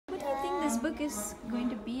this book is going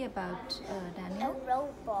to be about, A Daniyal?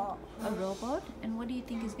 robot. A robot? And what do you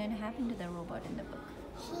think is going to happen to the robot in the book?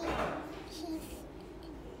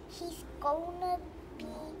 He's gonna be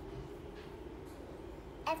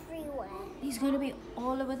everywhere. He's going to be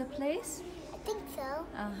all over the place? I think so.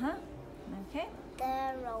 Uh-huh. Okay.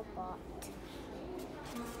 The robot.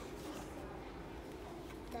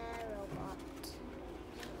 The robot.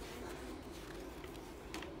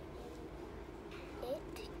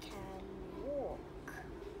 It can walk.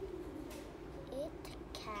 It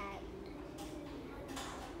can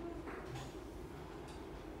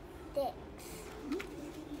fix.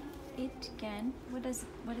 It can. What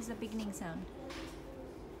is the beginning sound?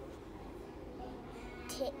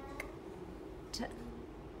 Tick.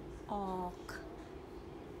 Talk.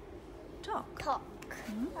 Talk. Talk.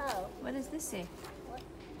 Hmm? Oh. What does this say? What?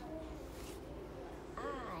 I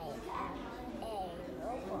am a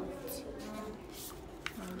robot.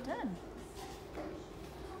 Well done.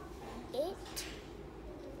 It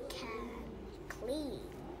can clean.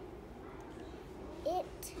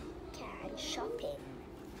 It can shopping.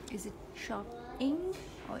 Is it shopping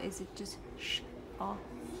or is it just sh or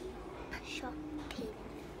Shopping.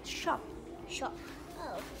 shop? Shop.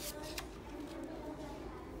 Oh.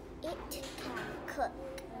 It can cook.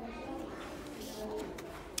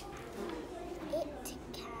 It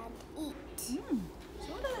can eat. So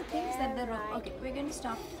what are the things that the robot? Okay, we're going to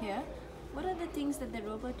stop here. What are the things that the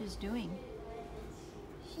robot is doing?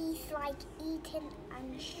 He's like eating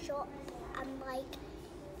and shop and like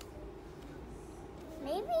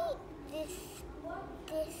maybe this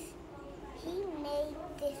he made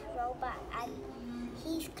this robot and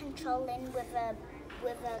he's controlling with a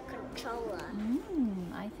controller.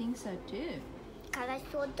 I think so too. Cause I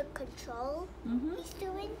saw the control he's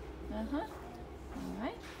doing. Uh-huh. All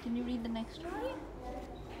right. Can you read the next story?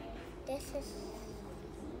 This is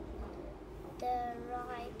the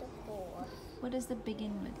ride horse. What does it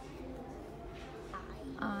begin with?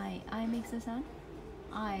 I. I makes a sound.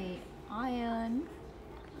 Iron.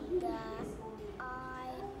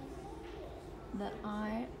 The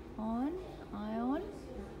Ion.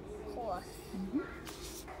 horse.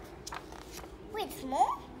 Wait, it's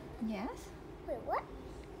more? Yes. Wait, what?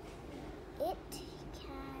 It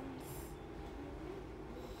can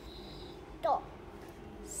stop.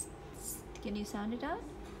 Can you sound it out?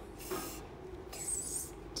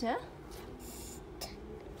 St.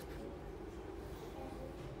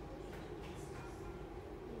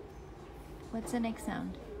 What's the next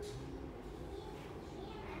sound?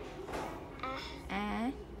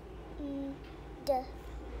 A. D.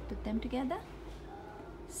 Put them together.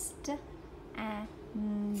 St. And.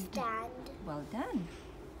 Stand. Well done.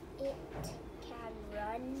 It can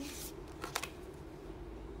run.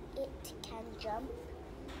 It can jump.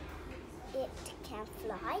 It can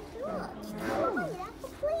fly. Look, it can fly. That's a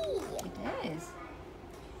plane. It is.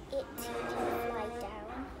 It can fly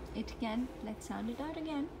down. It can. Let's sound it out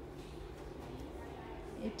again.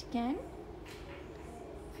 It can.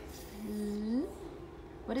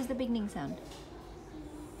 What is the beginning sound?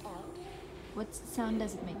 L. What sound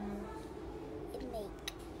does it make? It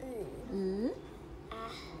make L.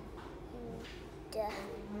 D.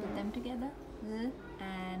 Put them together. L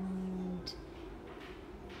and.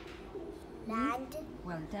 Land.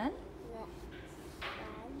 Well done.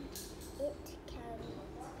 Land. It can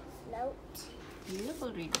float. Beautiful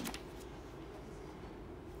reading.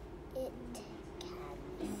 It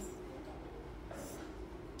can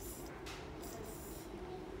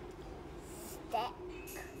step.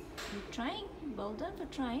 You're trying. Well done for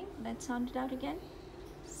trying. Let's sound it out again.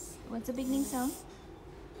 What's the beginning sound?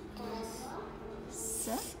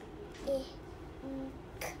 S. Ink.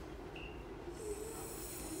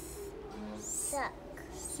 Suck.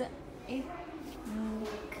 S. Ink.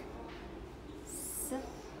 S.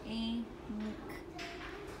 Ink.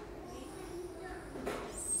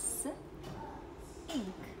 S. Ink.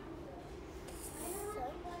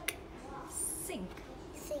 Suck. Sink.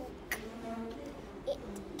 Sink. It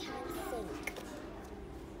can sink.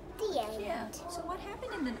 The end. Yeah. So what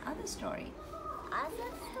happened in the other story?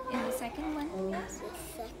 Other story? In the second one, yes?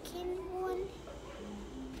 The second one.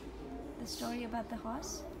 The story about the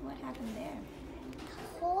horse? What happened there?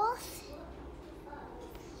 Horse.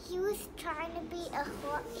 He was trying to be a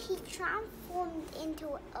horse. He transformed into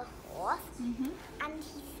a horse, and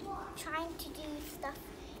he's trying to do stuff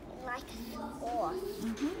like a horse.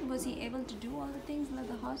 Was he able to do all the things that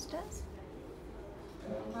the horse does?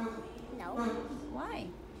 No, Why?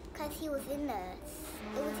 because he was in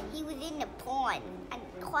the pond, and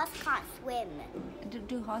horse can't swim.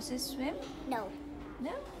 Do horses swim? No,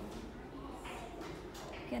 No.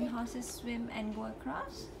 Can horses swim and go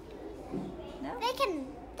across? No?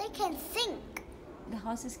 They can sink. The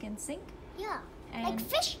horses can sink? Yeah. And Like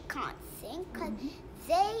fish can't sink because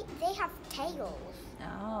they have tails.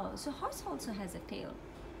 oh, so horse also has a tail.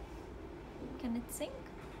 Can it sink?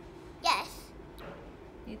 Yes.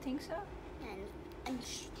 You think so? And I'm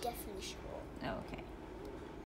definitely sure. Oh, okay.